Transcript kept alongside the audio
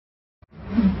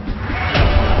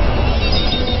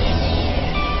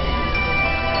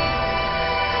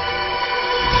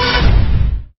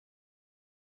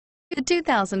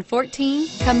2014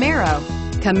 Camaro.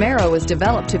 Camaro is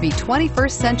developed to be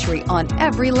 21st century on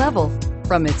every level,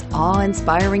 from its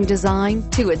awe-inspiring design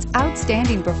to its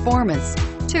outstanding performance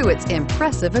to its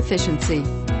impressive efficiency,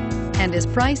 and is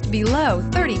priced below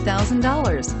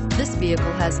 $30,000. This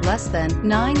vehicle has less than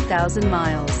 9,000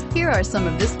 miles. Here are some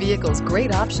of this vehicle's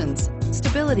great options: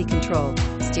 stability control,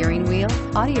 steering wheel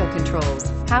audio controls,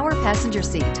 power passenger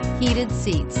seat, heated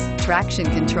seats, traction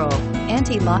control,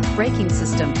 anti-lock braking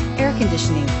system, air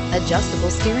conditioning, adjustable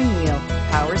steering wheel,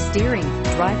 power steering,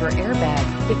 driver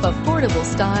airbag. If affordable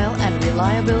style and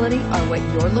reliability are what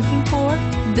you're looking for,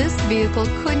 this vehicle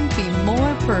couldn't be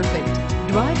more perfect.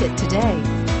 Drive it today.